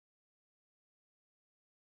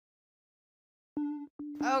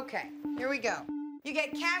Okay, here we go. You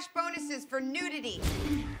get cash bonuses for nudity,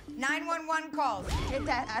 911 calls. Get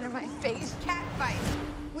that out of my face. Cat fights.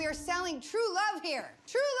 We are selling true love here.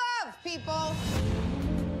 True love, people.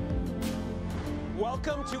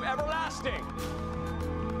 Welcome to Everlasting.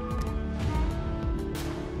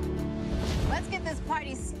 Let's get this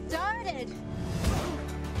party started.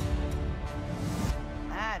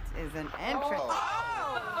 That is an entrance.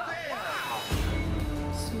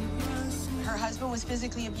 Her husband was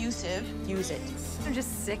physically abusive. Use it. I'm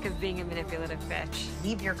just sick of being a manipulative bitch.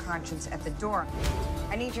 Leave your conscience at the door.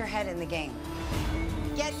 I need your head in the game.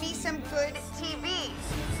 Get me some good TV.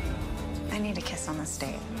 I need a kiss on this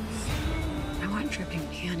date. I want dripping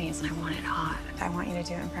panties and I want it hot. I want you to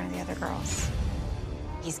do it in front of the other girls.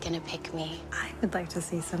 He's gonna pick me. I would like to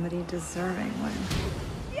see somebody deserving win.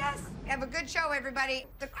 Yes. Have a good show, everybody.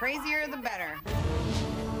 The crazier, the better.